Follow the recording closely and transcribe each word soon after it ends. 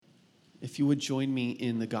If you would join me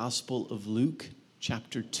in the Gospel of Luke,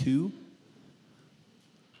 chapter 2.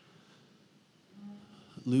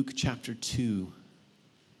 Luke chapter 2.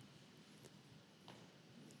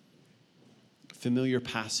 Familiar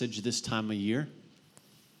passage this time of year.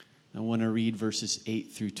 I want to read verses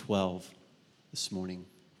 8 through 12 this morning.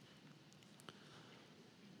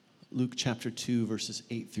 Luke chapter 2, verses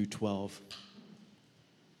 8 through 12.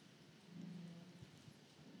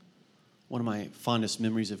 One of my fondest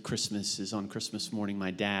memories of Christmas is on Christmas morning,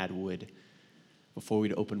 my dad would, before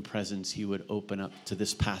we'd open presents, he would open up to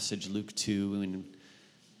this passage, Luke 2, and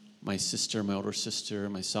my sister, my older sister,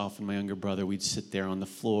 myself, and my younger brother, we'd sit there on the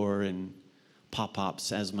floor, and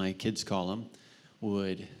pop-pops, as my kids call them,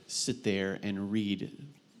 would sit there and read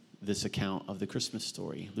this account of the Christmas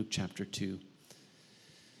story, Luke chapter 2.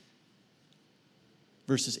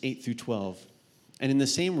 Verses 8 through 12. And in the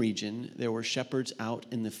same region, there were shepherds out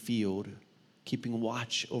in the field, keeping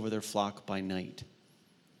watch over their flock by night.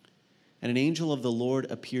 And an angel of the Lord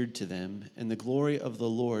appeared to them, and the glory of the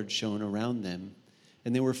Lord shone around them,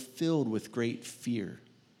 and they were filled with great fear.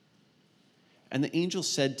 And the angel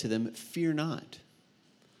said to them, "Fear not,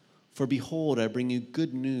 for behold, I bring you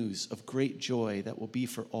good news of great joy that will be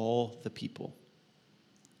for all the people.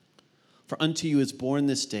 For unto you is born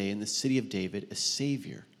this day in the city of David a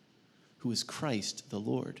Savior, who is Christ the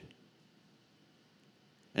Lord.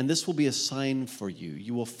 And this will be a sign for you.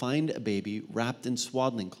 You will find a baby wrapped in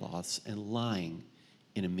swaddling cloths and lying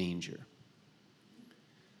in a manger."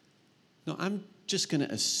 Now, I'm just going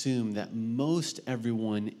to assume that most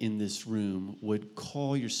everyone in this room would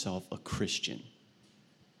call yourself a Christian.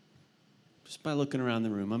 Just by looking around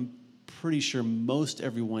the room, I'm pretty sure most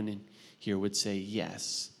everyone in here would say,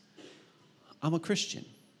 yes, I'm a Christian.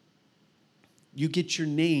 You get your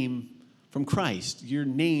name from Christ. You're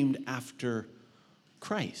named after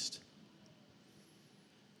Christ.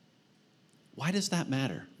 Why does that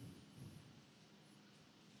matter?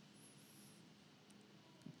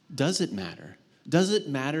 Does it matter? Does it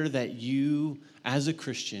matter that you, as a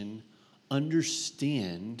Christian,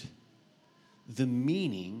 understand the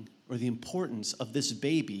meaning or the importance of this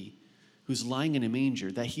baby who's lying in a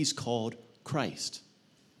manger, that he's called Christ?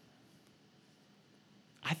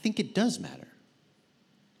 I think it does matter.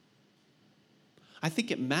 I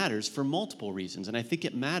think it matters for multiple reasons, and I think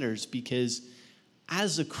it matters because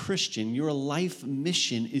as a Christian, your life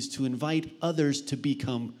mission is to invite others to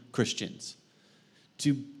become Christians,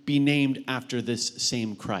 to be named after this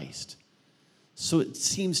same Christ. So it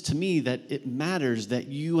seems to me that it matters that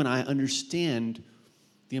you and I understand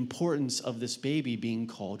the importance of this baby being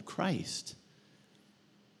called Christ.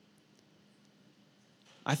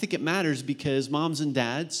 I think it matters because moms and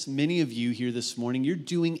dads, many of you here this morning, you're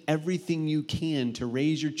doing everything you can to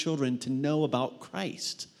raise your children to know about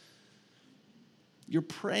Christ. You're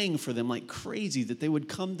praying for them like crazy that they would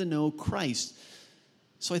come to know Christ.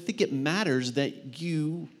 So I think it matters that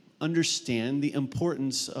you understand the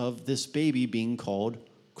importance of this baby being called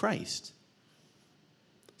Christ.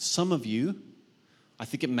 Some of you, I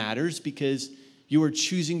think it matters because you are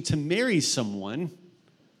choosing to marry someone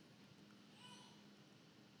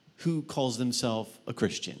who calls themselves a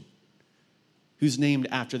Christian, who's named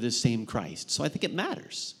after this same Christ. So I think it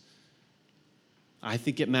matters. I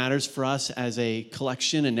think it matters for us as a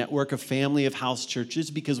collection, a network, a family of house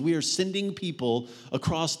churches, because we are sending people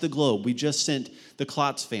across the globe. We just sent the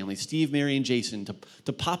Klotz family, Steve, Mary, and Jason,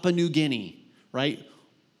 to Papua New Guinea, right?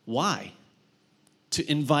 Why? To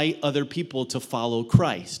invite other people to follow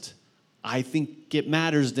Christ. I think it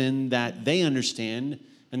matters then that they understand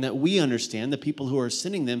and that we understand, the people who are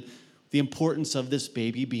sending them, the importance of this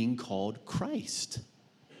baby being called Christ.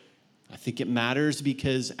 I think it matters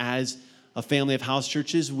because as a family of house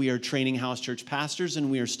churches, we are training house church pastors, and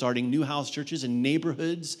we are starting new house churches in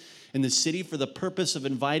neighborhoods in the city for the purpose of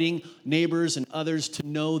inviting neighbors and others to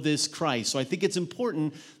know this Christ. So I think it's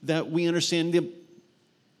important that we understand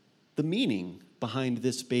the meaning behind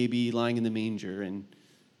this baby lying in the manger and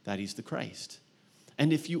that he's the Christ.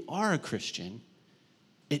 And if you are a Christian,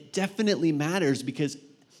 it definitely matters because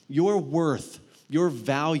your worth, your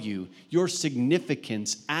value, your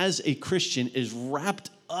significance as a Christian is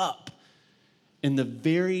wrapped up in the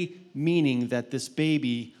very meaning that this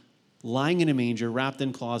baby lying in a manger, wrapped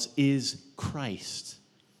in cloths, is Christ.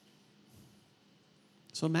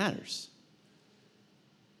 So it matters.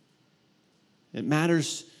 It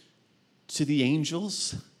matters to the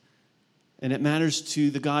angels, and it matters to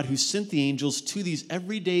the God who sent the angels to these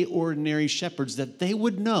everyday, ordinary shepherds, that they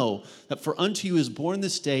would know that for unto you is born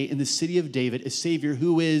this day in the city of David a Savior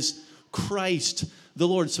who is Christ the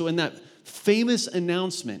Lord. So in that famous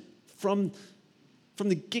announcement from from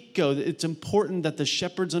the get-go, it's important that the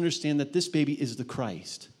shepherds understand that this baby is the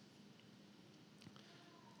Christ.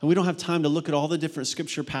 And we don't have time to look at all the different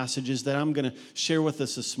scripture passages that I'm going to share with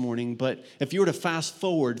us this morning, but if you were to fast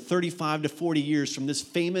forward 35 to 40 years from this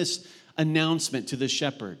famous announcement to the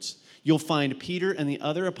shepherds, you'll find Peter and the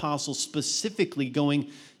other apostles specifically going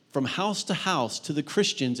from house to house to the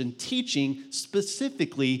Christians and teaching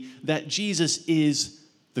specifically that Jesus is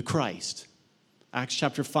the Christ. Acts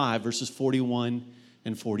chapter 5, verses 41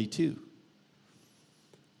 and 42.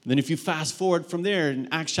 Then if you fast forward from there, in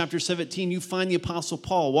Acts chapter 17, you find the Apostle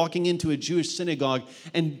Paul walking into a Jewish synagogue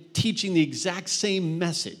and teaching the exact same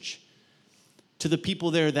message to the people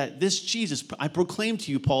there that this Jesus, I proclaim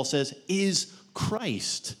to you, Paul says, is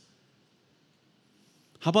Christ.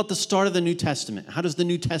 How about the start of the New Testament? How does the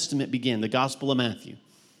New Testament begin? The Gospel of Matthew.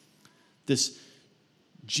 This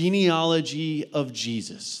genealogy of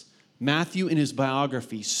Jesus. Matthew in his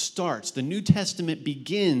biography starts. The New Testament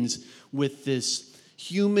begins with this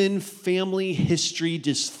human family history,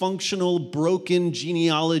 dysfunctional, broken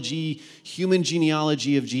genealogy, human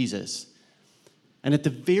genealogy of Jesus. And at the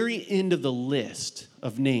very end of the list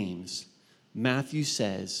of names, Matthew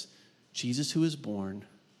says, Jesus who is born,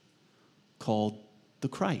 called the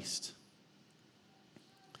Christ.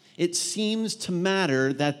 It seems to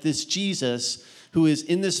matter that this Jesus who is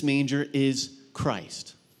in this manger is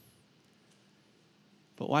Christ.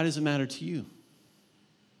 But why does it matter to you?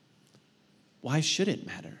 Why should it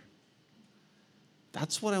matter?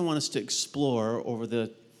 That's what I want us to explore over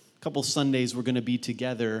the couple Sundays we're going to be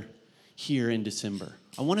together here in December.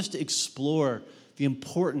 I want us to explore the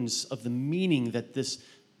importance of the meaning that this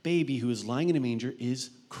baby who is lying in a manger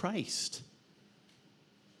is Christ.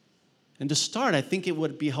 And to start, I think it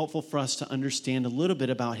would be helpful for us to understand a little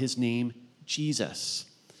bit about his name, Jesus.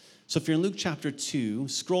 So if you're in Luke chapter 2,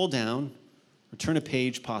 scroll down, or turn a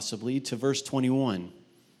page possibly, to verse 21.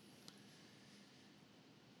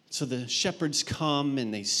 So the shepherds come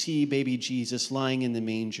and they see baby Jesus lying in the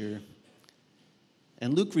manger.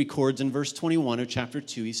 And Luke records in verse 21 of chapter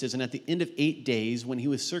 2, he says, and at the end of 8 days, when he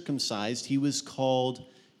was circumcised, he was called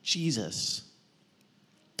Jesus.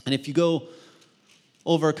 And if you go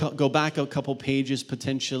back a couple pages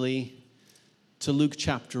potentially to Luke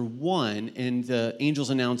chapter 1 and the angel's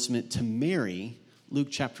announcement to Mary, Luke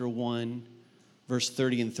chapter 1, verse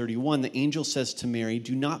 30 and 31, the angel says to Mary,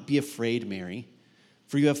 do not be afraid, Mary,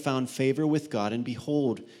 for you have found favor with God, and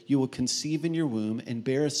behold, you will conceive in your womb and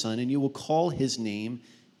bear a son, and you will call his name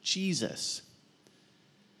Jesus.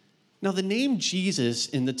 Now, the name Jesus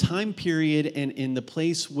in the time period and in the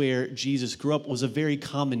place where Jesus grew up was a very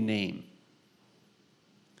common name.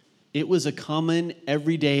 It was a common,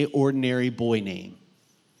 everyday, ordinary boy name.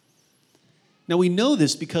 Now, we know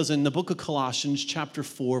this because in the book of Colossians, chapter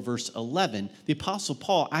 4, verse 11, the Apostle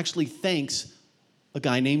Paul actually thanks a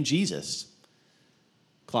guy named Jesus.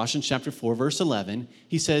 Colossians chapter 4, verse 11,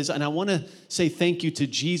 he says, and I want to say thank you to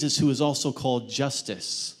Jesus, who is also called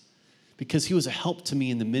Justice, because he was a help to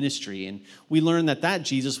me in the ministry. And we learned that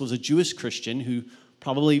Jesus was a Jewish Christian who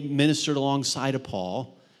probably ministered alongside of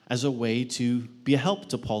Paul as a way to be a help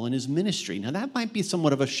to Paul in his ministry. Now, that might be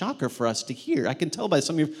somewhat of a shocker for us to hear. I can tell by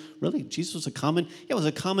some of you, really, Jesus was a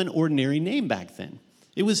common, ordinary name back then.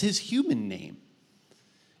 It was his human name.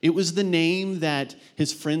 It was the name that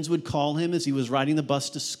his friends would call him as he was riding the bus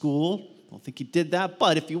to school. I don't think he did that,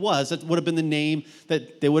 but if he was, that would have been the name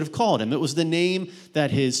that they would have called him. It was the name that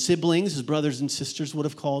his siblings, his brothers and sisters would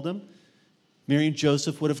have called him. Mary and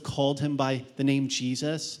Joseph would have called him by the name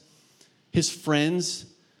Jesus. His friends,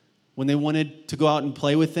 when they wanted to go out and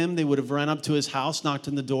play with him, they would have run up to his house, knocked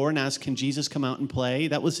on the door, and asked, can Jesus come out and play?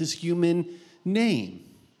 That was his human name.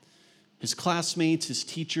 His classmates, his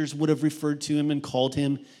teachers would have referred to him and called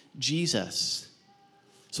him Jesus.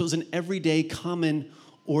 So it was an everyday, common,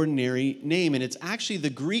 ordinary name. And it's actually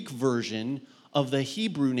the Greek version of the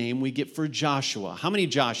Hebrew name we get for Joshua. How many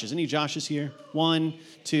Joshes? Any Joshes here? 1,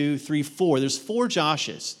 2, 3, 4. There's 4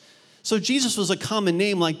 Joshes. So Jesus was a common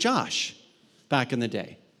name like Josh back in the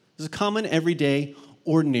day. It was a common, everyday,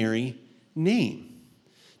 ordinary name.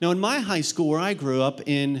 Now, in my high school where I grew up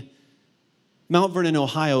in Mount Vernon,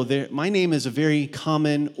 Ohio, my name is a very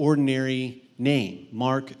common, ordinary name,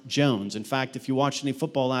 Mark Jones. In fact, if you watched any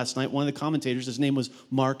football last night, one of the commentators, his name was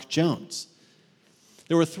Mark Jones.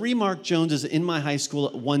 There were 3 Mark Joneses in my high school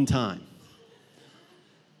at one time,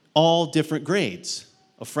 all different grades.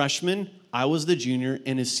 A freshman, I was the junior,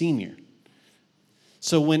 and a senior.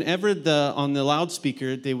 So whenever on the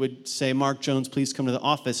loudspeaker, they would say, Mark Jones, please come to the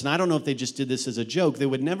office. And I don't know if they just did this as a joke. They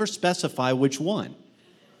would never specify which one.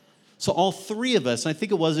 So all three of us, and I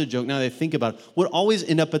think it was a joke now that I think about it, would always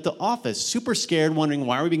end up at the office, super scared, wondering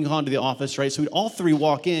why are we being called to the office, right? So we'd all three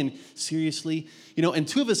walk in, seriously, and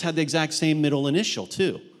two of us had the exact same middle initial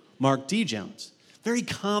too, Mark D. Jones. Very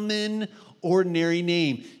common, ordinary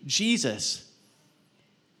name. Jesus.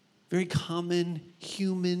 Very common,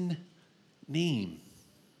 human name.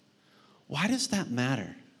 Why does that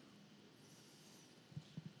matter?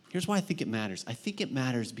 Here's why I think it matters. I think it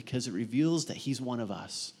matters because it reveals that he's one of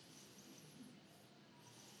us.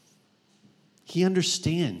 He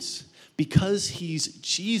understands. Because he's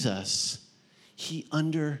Jesus, he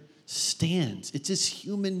understands. It's his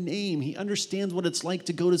human name. He understands what it's like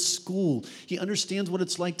to go to school. He understands what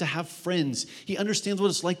it's like to have friends. He understands what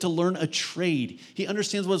it's like to learn a trade. He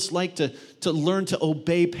understands what it's like to learn to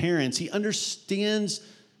obey parents. He understands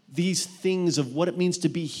these things of what it means to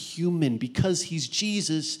be human. Because he's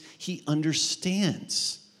Jesus, he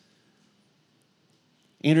understands.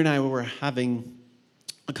 Andrew and I were having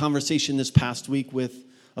a conversation this past week with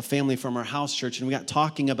a family from our house church, and we got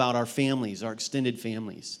talking about our families, our extended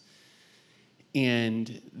families.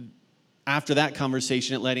 And after that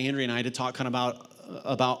conversation, it led Andrea and I to talk kind of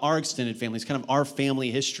about our extended families, kind of our family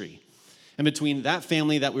history. And between that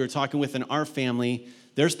family that we were talking with and our family,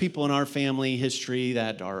 there's people in our family history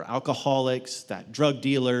that are alcoholics, that drug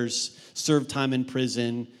dealers, serve time in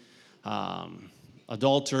prison,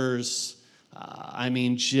 adulterers,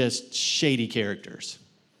 just shady characters,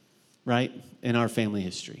 right, in our family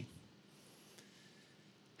history.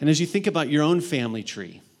 And as you think about your own family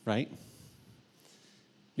tree, right,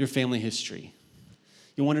 your family history,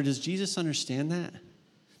 you wonder, does Jesus understand that?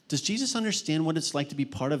 Does Jesus understand what it's like to be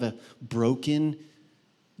part of a broken,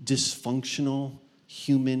 dysfunctional,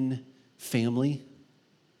 human family?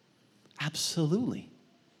 Absolutely,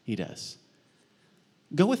 he does.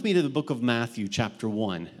 Go with me to the book of Matthew, chapter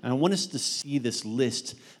 1. And I want us to see this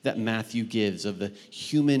list that Matthew gives of the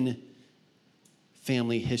human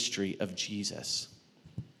family history of Jesus.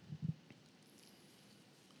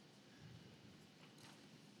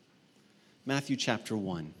 Matthew chapter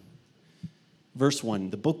 1, verse 1,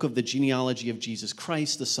 the book of the genealogy of Jesus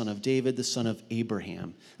Christ, the son of David, the son of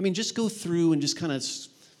Abraham. Just go through and just kind of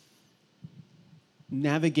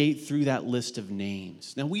navigate through that list of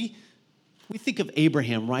names. Now, we think of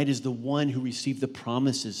Abraham, right, as the one who received the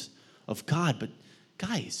promises of God. But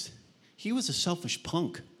guys, he was a selfish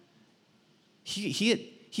punk.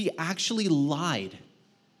 He actually lied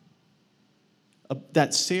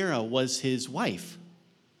that Sarah was his wife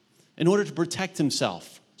in order to protect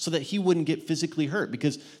himself so that he wouldn't get physically hurt,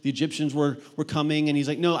 because the Egyptians were coming, and he's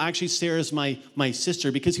like, no, actually Sarah's my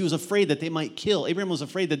sister, because he was afraid that they might kill. Abraham was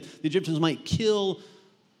afraid that the Egyptians might kill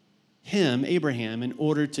him, Abraham, in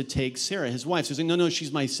order to take Sarah, his wife. So he's like, no,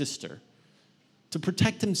 she's my sister. To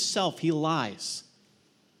protect himself, he lies.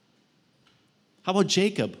 How about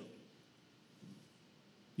Jacob?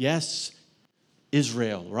 Yes,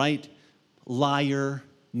 Israel, right? Liar,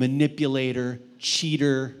 manipulator,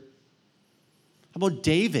 cheater. How about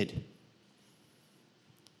David?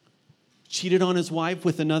 Cheated on his wife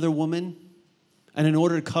with another woman, and in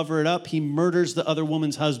order to cover it up, he murders the other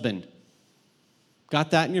woman's husband.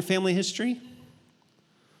 Got that in your family history?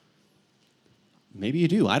 Maybe you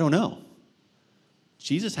do. I don't know.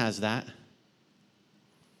 Jesus has that.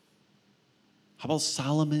 How about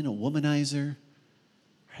Solomon, a womanizer?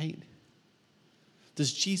 Right?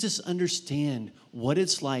 Does Jesus understand what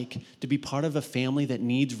it's like to be part of a family that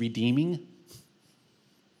needs redeeming?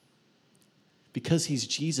 Because he's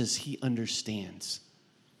Jesus, he understands.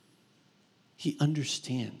 He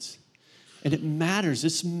understands. And it matters.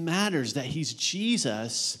 This matters that he's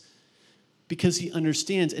Jesus because he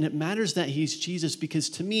understands. And it matters that he's Jesus because,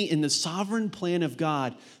 to me, in the sovereign plan of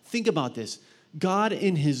God, think about this. God,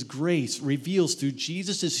 in his grace, reveals through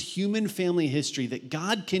Jesus' human family history that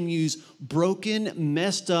God can use broken,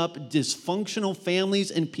 messed up, dysfunctional families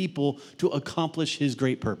and people to accomplish his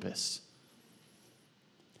great purpose.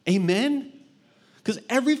 Amen? Because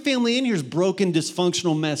every family in here is broken,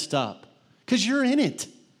 dysfunctional, messed up. Because you're in it.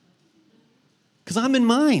 Because I'm in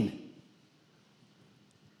mine.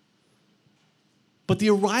 But the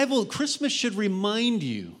arrival of Christmas should remind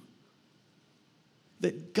you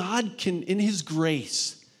that God can, in his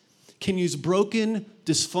grace, can use broken,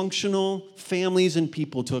 dysfunctional families and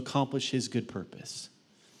people to accomplish his good purpose.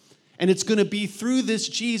 And it's going to be through this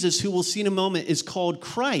Jesus, who we'll see in a moment is called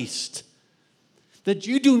Christ, that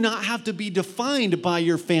you do not have to be defined by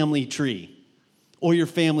your family tree or your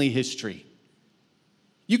family history.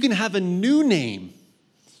 You can have a new name.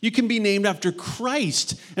 You can be named after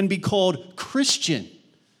Christ and be called Christian.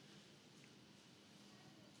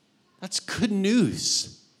 That's good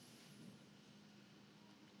news.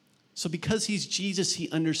 So because he's Jesus, he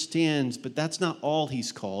understands, but that's not all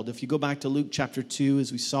he's called. If you go back to Luke chapter 2,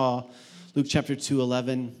 as we saw, Luke chapter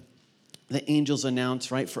 2:11, the angels announce,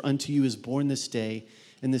 right, for unto you is born this day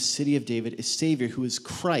in the city of David a Savior who is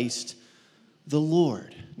Christ the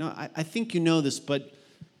Lord. Now, I think you know this, but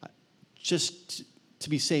just to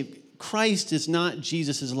be safe, Christ is not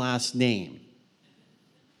Jesus' last name.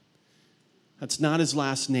 That's not his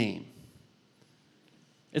last name.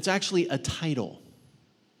 It's actually a title.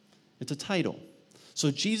 It's a title. So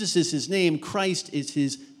Jesus is his name, Christ is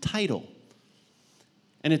his title.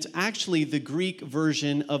 And it's actually the Greek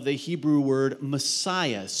version of the Hebrew word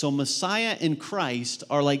Messiah. So Messiah and Christ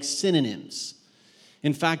are like synonyms.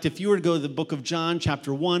 In fact, if you were to go to the book of John,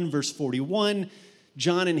 chapter 1, verse 41,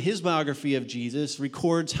 John, in his biography of Jesus,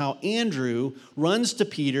 records how Andrew runs to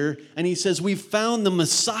Peter and he says, "We've found the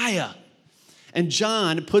Messiah." And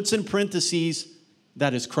John puts in parentheses,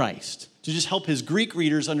 that is Christ, to just help his Greek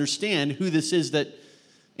readers understand who this is that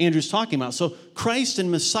Andrew's talking about. So Christ and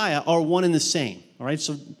Messiah are one and the same, all right?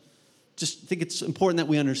 So just think it's important that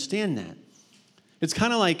we understand that. It's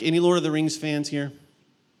kind of like, any Lord of the Rings fans here?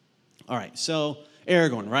 All right, so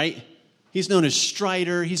Aragorn, right? He's known as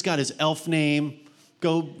Strider. He's got his elf name.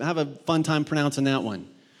 Go have a fun time pronouncing that one,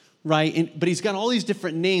 right? But he's got all these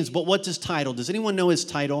different names, but what's his title? Does anyone know his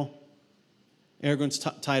title? Aragorn's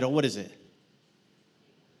title, what is it?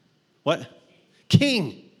 What?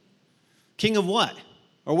 King. King of what?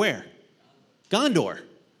 Or where? Gondor.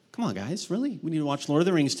 Come on, guys, really? We need to watch Lord of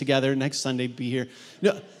the Rings together next Sunday, be here.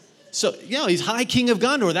 No. So, he's High King of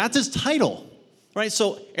Gondor. That's his title, right?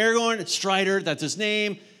 So Aragorn, Strider, that's his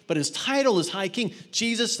name, but his title is High King.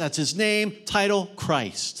 Jesus, that's his name, title,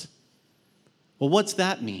 Christ. Well, what's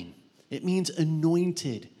that mean? It means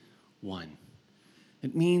anointed one.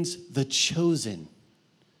 It means the chosen.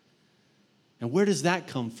 And where does that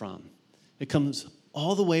come from? It comes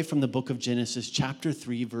all the way from the book of Genesis, chapter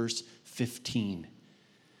 3, verse 15.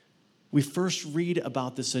 We first read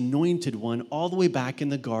about this anointed one all the way back in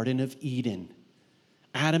the Garden of Eden.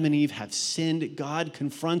 Adam and Eve have sinned. God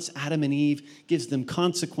confronts Adam and Eve, gives them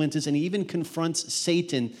consequences, and he even confronts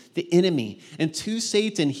Satan, the enemy. And to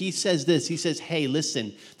Satan, he says this. He says, hey,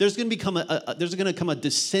 listen, there's going to come a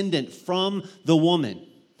descendant from the woman,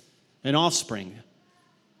 an offspring.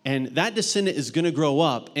 And that descendant is going to grow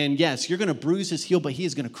up. And yes, you're going to bruise his heel, but he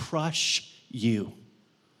is going to crush you.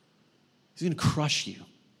 He's going to crush you.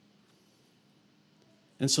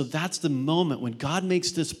 And so that's the moment when God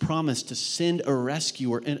makes this promise to send a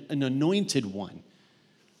rescuer, an anointed one.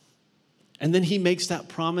 And then he makes that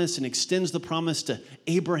promise and extends the promise to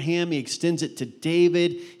Abraham. He extends it to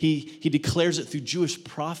David. He declares it through Jewish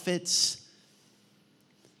prophets.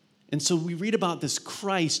 And so we read about this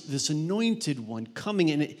Christ, this anointed one coming,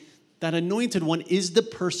 and that anointed one is the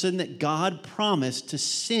person that God promised to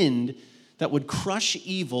send that would crush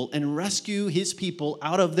evil and rescue his people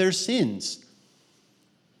out of their sins.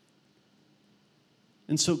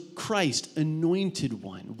 And so Christ, anointed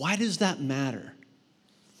one, why does that matter?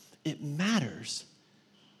 It matters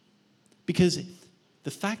because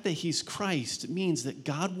the fact that he's Christ means that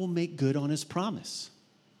God will make good on his promise.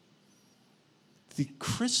 The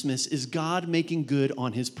Christmas is God making good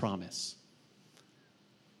on his promise.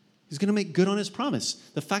 He's going to make good on his promise.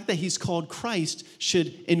 The fact that he's called Christ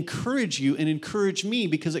should encourage you and encourage me,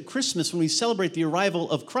 because at Christmas, when we celebrate the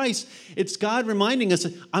arrival of Christ, it's God reminding us,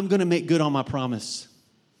 I'm going to make good on my promise.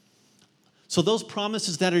 So those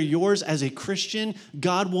promises that are yours as a Christian,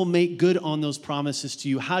 God will make good on those promises to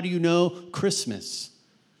you. How do you know? Christmas.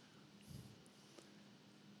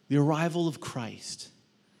 The arrival of Christ.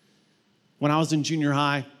 When I was in junior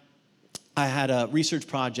high, I had a research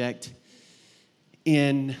project,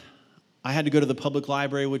 and I had to go to the public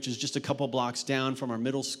library, which is just a couple blocks down from our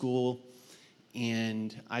middle school.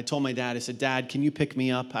 And I told my dad, I said, Dad, can you pick me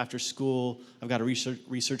up after school? I've got a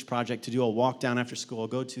research project to do. I'll walk down after school. I'll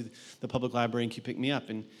go to the public library, and can you pick me up?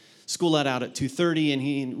 And school let out at 2:30,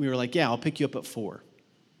 and we were like, yeah, I'll pick you up at 4.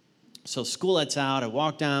 So school lets out. I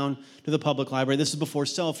walk down to the public library. This is before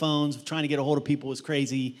cell phones. Trying to get a hold of people was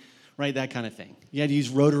crazy, right? That kind of thing. You had to use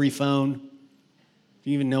rotary phone. If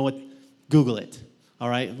you even know what, Google it. All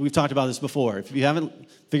right? We've talked about this before. If you haven't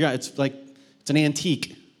figured out, it's an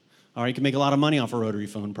antique. All right, you can make a lot of money off a rotary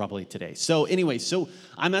phone probably today. So anyway, so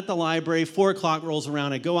I'm at the library. 4 o'clock rolls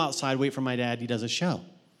around. I go outside, wait for my dad. He does a show.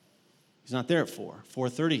 He's not there at 4.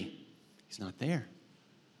 4:30. He's not there.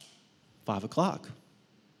 5 o'clock.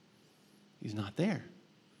 He's not there.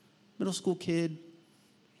 Middle school kid,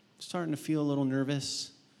 starting to feel a little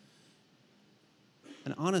nervous.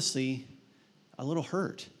 And honestly, a little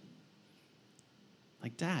hurt.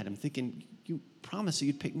 Like, Dad, I'm thinking, you promised that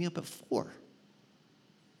you'd pick me up at 4.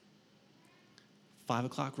 5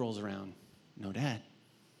 o'clock rolls around. No dad.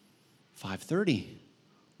 5:30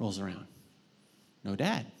 rolls around. No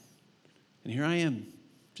dad. And here I am,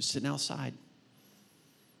 just sitting outside,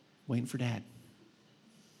 waiting for dad.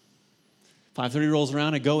 5:30 rolls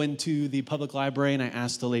around. I go into the public library and I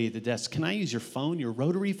ask the lady at the desk, can I use your phone, your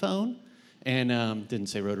rotary phone? And didn't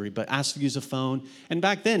say rotary, but asked to use a phone. And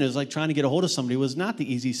back then, it was like trying to get a hold of somebody was not the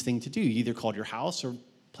easiest thing to do. You either called your house or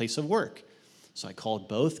place of work. So I called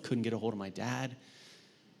both, couldn't get a hold of my dad.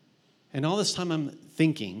 And all this time I'm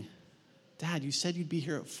thinking, Dad, you said you'd be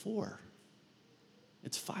here at 4.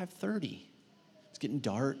 It's 5:30. It's getting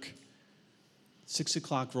dark. 6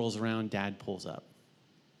 o'clock rolls around, Dad pulls up.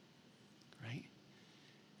 Right?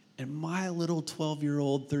 And my little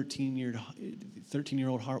 12-year-old,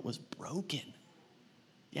 13-year-old heart was broken.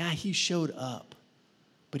 Yeah, he showed up,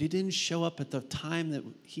 but he didn't show up at the time that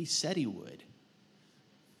he said he would.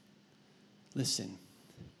 Listen,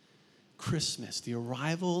 Christmas, the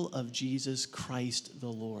arrival of Jesus Christ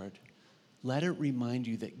the Lord, let it remind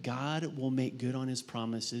you that God will make good on his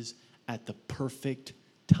promises at the perfect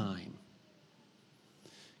time.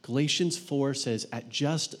 Galatians 4 says, at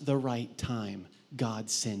just the right time, God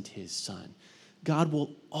sent his son. God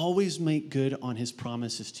will always make good on his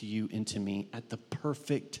promises to you and to me at the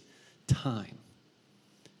perfect time.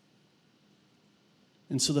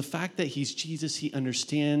 And so the fact that he's Jesus, he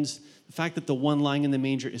understands. The fact that the one lying in the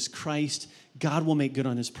manger is Christ, God will make good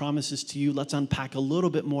on his promises to you. Let's unpack a little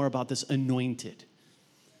bit more about this anointed.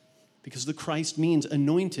 Because the Christ means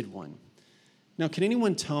anointed one. Now, can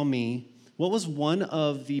anyone tell me what was one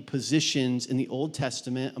of the positions in the Old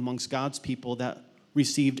Testament amongst God's people that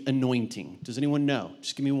received anointing? Does anyone know?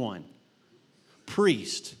 Just give me one.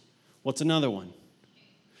 Priest. What's another one?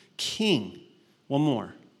 King. One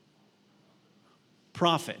more.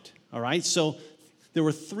 Prophet. All right? So there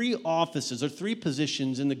were 3 offices or 3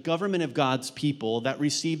 positions in the government of God's people that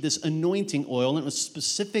received this anointing oil. And it was a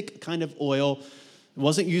specific kind of oil. It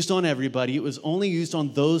wasn't used on everybody. It was only used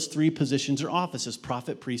on those 3 positions or offices,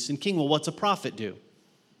 prophet, priest, and king. Well, what's a prophet do?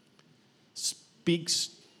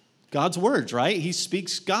 Speaks God's words, right? He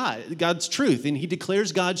speaks God's truth, and he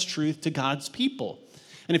declares God's truth to God's people.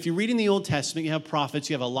 And if you read in the Old Testament, you have prophets.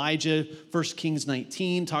 You have Elijah. 1 Kings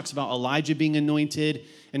 19 talks about Elijah being anointed.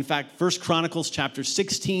 In fact, 1 Chronicles chapter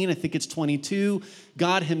 16, I think it's 22,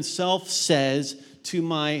 God himself says to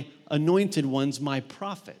my anointed ones, my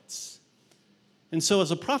prophets. And so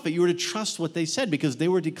as a prophet, you were to trust what they said because they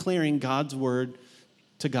were declaring God's word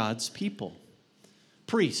to God's people.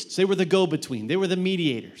 Priests, they were the go-between. They were the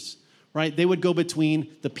mediators, right? They would go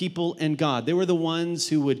between the people and God. They were the ones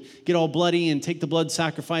who would get all bloody and take the blood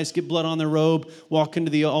sacrifice, get blood on their robe, walk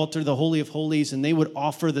into the altar, the Holy of Holies, and they would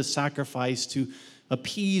offer the sacrifice to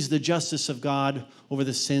appease the justice of God over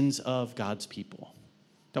the sins of God's people.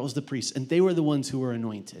 That was the priests, and they were the ones who were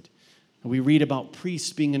anointed. We read about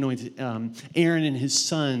priests being anointed. Aaron and his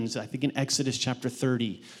sons, I think in Exodus chapter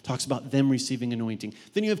 30, talks about them receiving anointing.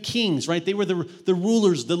 Then you have kings, right? They were the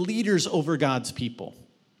rulers, the leaders over God's people.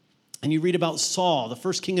 And you read about Saul, the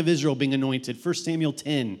first king of Israel, being anointed, 1 Samuel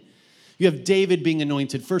 10. You have David being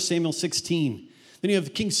anointed, 1 Samuel 16. Then you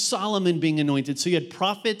have King Solomon being anointed. So you had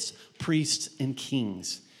prophets, priests, and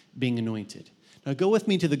kings being anointed. Now go with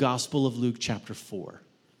me to the Gospel of Luke chapter 4.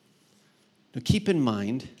 Now keep in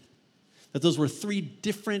mind that those were 3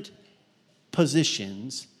 different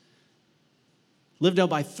positions lived out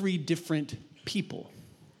by 3 different people,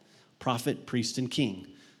 prophet, priest, and king.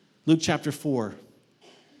 Luke chapter 4,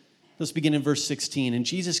 let's begin in verse 16. And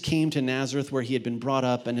Jesus came to Nazareth where he had been brought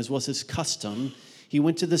up, and as was his custom, he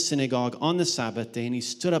went to the synagogue on the Sabbath day, and he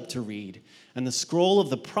stood up to read. And the scroll of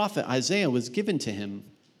the prophet Isaiah was given to him.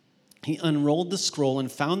 He unrolled the scroll and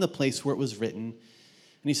found the place where it was written.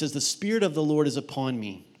 And he says, the Spirit of the Lord is upon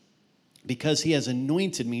me, because he has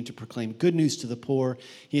anointed me to proclaim good news to the poor.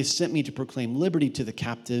 He has sent me to proclaim liberty to the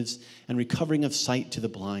captives and recovering of sight to the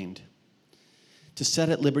blind, to set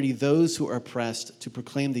at liberty those who are oppressed, to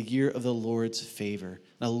proclaim the year of the Lord's favor.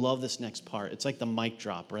 And I love this next part. It's like the mic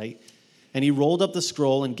drop, right? And he rolled up the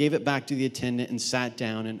scroll and gave it back to the attendant and sat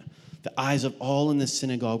down, and the eyes of all in the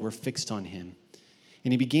synagogue were fixed on him.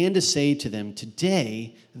 And he began to say to them,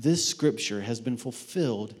 today this scripture has been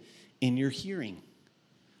fulfilled in your hearing.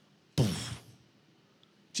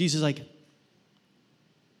 Jesus is like,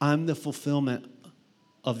 I'm the fulfillment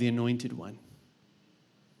of the anointed one.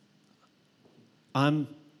 I'm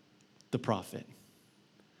the prophet.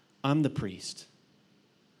 I'm the priest.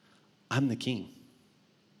 I'm the king.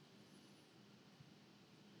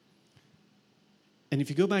 And if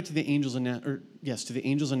you go back to the angel's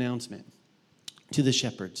announcement to the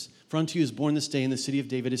shepherds, for unto you is born this day in the city of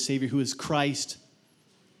David a Savior who is Christ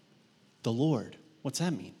the Lord. What's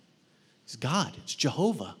that mean? It's God. It's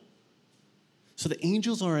Jehovah. So the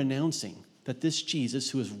angels are announcing that this Jesus,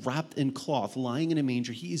 who is wrapped in cloth, lying in a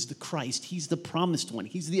manger, he is the Christ. He's the promised one.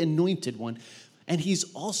 He's the anointed one. And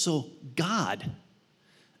he's also God.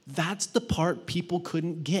 That's the part people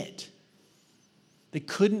couldn't get. They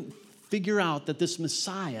couldn't figure out that this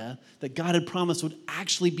Messiah that God had promised would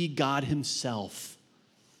actually be God himself.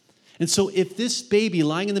 And so if this baby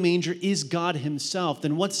lying in the manger is God himself,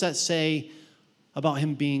 then what's that say about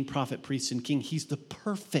him being prophet, priest, and king? He's the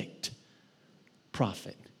perfect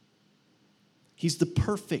prophet. He's the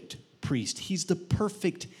perfect priest. He's the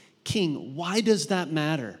perfect king. Why does that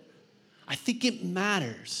matter? I think it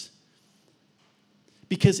matters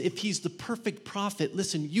because if he's the perfect prophet,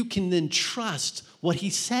 listen, you can then trust what he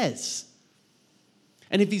says.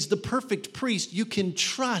 And if he's the perfect priest, you can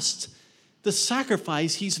trust the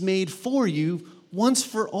sacrifice he's made for you once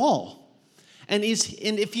for all. And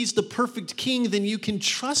if he's the perfect king, then you can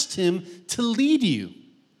trust him to lead you.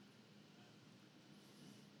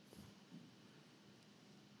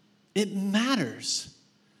 It matters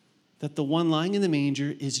that the one lying in the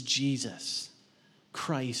manger is Jesus,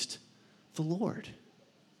 Christ the Lord.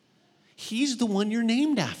 He's the one you're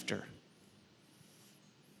named after.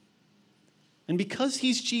 And because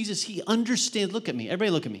he's Jesus, he understands. Look at me.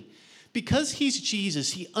 Everybody look at me. Because he's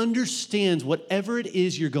Jesus, he understands whatever it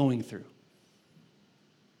is you're going through.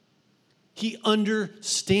 He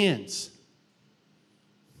understands.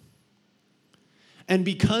 And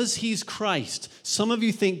because he's Christ, some of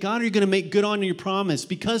you think, God, are you going to make good on your promise?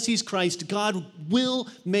 Because he's Christ, God will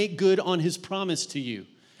make good on his promise to you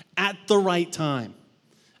at the right time,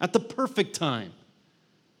 at the perfect time.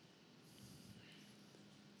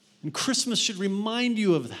 And Christmas should remind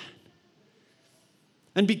you of that.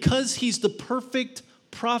 And because he's the perfect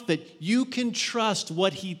prophet, you can trust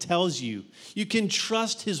what he tells you. You can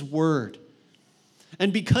trust his word.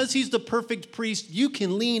 And because he's the perfect priest, you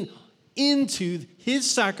can lean into his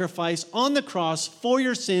sacrifice on the cross for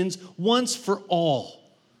your sins once for all.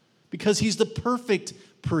 Because he's the perfect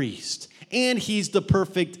priest and he's the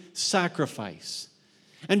perfect sacrifice.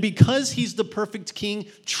 And because he's the perfect king,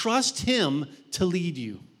 trust him to lead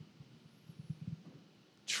you.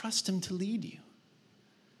 Trust him to lead you.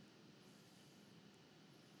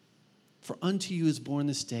 For unto you is born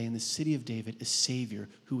this day in the city of David a Savior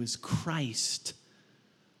who is Christ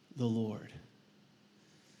the Lord.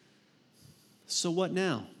 So what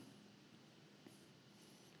now?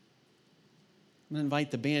 I'm going to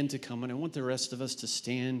invite the band to come, and I want the rest of us to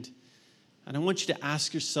stand. And I want you to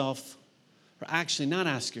ask yourself, or actually not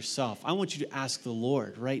ask yourself, I want you to ask the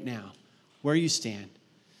Lord right now, where you stand.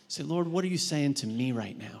 Say, Lord, what are you saying to me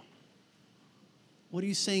right now? What are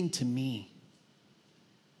you saying to me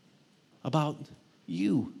about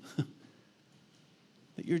you?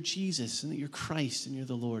 That you're Jesus and that you're Christ and you're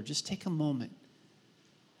the Lord. Just take a moment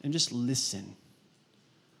and just listen.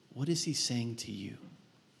 What is he saying to you?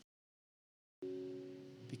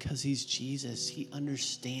 Because he's Jesus, he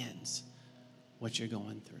understands what you're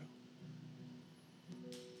going through.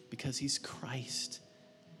 Because he's Christ,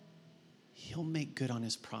 he'll make good on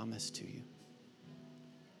his promise to you.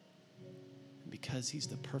 And because he's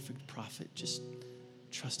the perfect prophet, just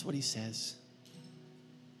trust what he says.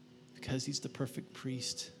 Because he's the perfect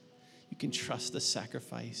priest, you can trust the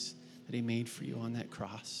sacrifice that he made for you on that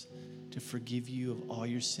cross to forgive you of all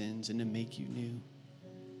your sins and to make you new.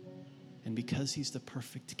 And because he's the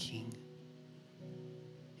perfect king,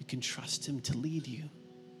 you can trust him to lead you.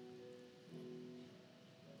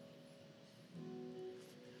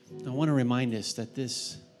 I want to remind us that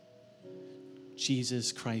this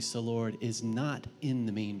Jesus Christ the Lord is not in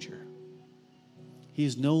the manger. He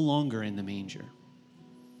is no longer in the manger.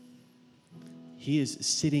 He is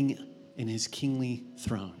sitting in his kingly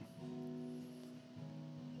throne.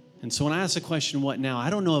 And so when I ask the question, what now? I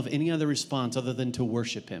don't know of any other response other than to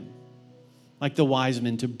worship him. Like the wise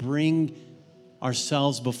men, to bring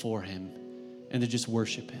ourselves before him and to just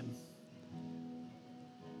worship him.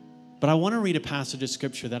 But I want to read a passage of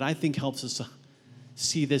scripture that I think helps us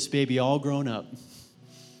see this baby all grown up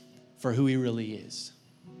for who he really is.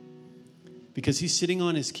 Because he's sitting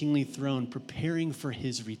on his kingly throne preparing for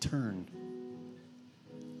his return.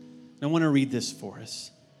 I want to read this for us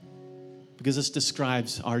because this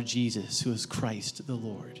describes our Jesus, who is Christ the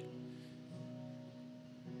Lord.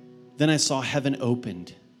 Then I saw heaven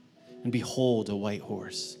opened, and behold, a white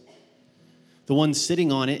horse. The one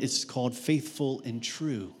sitting on it is called Faithful and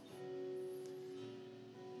True.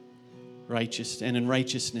 Righteous, and in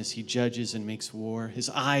righteousness he judges and makes war. His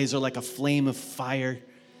eyes are like a flame of fire,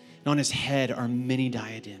 and on his head are many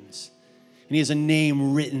diadems. And he has a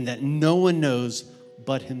name written that no one knows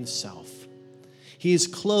but himself. He is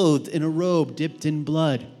clothed in a robe dipped in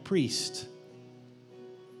blood, priest.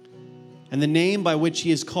 And the name by which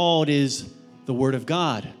he is called is the Word of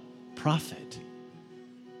God, prophet.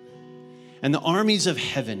 And the armies of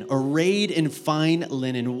heaven, arrayed in fine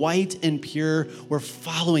linen, white and pure, were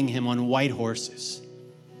following him on white horses.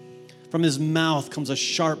 From his mouth comes a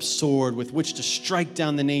sharp sword with which to strike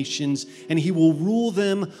down the nations, and he will rule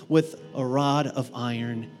them with a rod of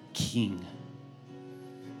iron, king.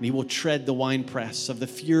 And he will tread the winepress of the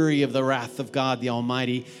fury of the wrath of God the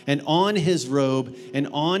Almighty. And on his robe and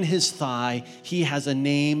on his thigh, he has a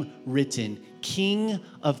name written, King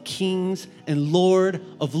of Kings and Lord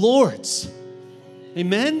of Lords.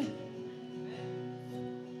 Amen?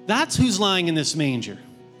 That's who's lying in this manger.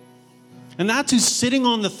 And that's who's sitting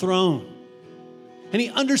on the throne. And he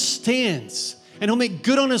understands, and he'll make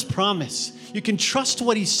good on his promise. You can trust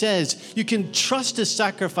what he says. You can trust his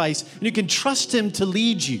sacrifice, and you can trust him to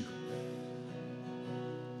lead you.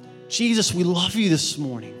 Jesus, we love you this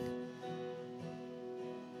morning.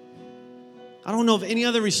 I don't know of any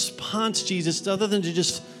other response, Jesus, other than to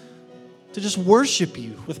just worship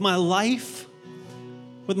you with my life,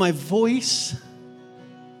 with my voice.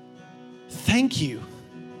 Thank you.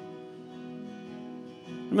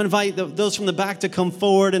 I'm going to invite those from the back to come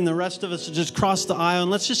forward and the rest of us to just cross the aisle,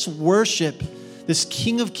 and let's just worship this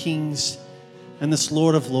King of Kings and this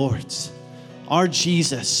Lord of Lords, our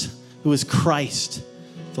Jesus, who is Christ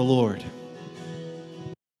the Lord.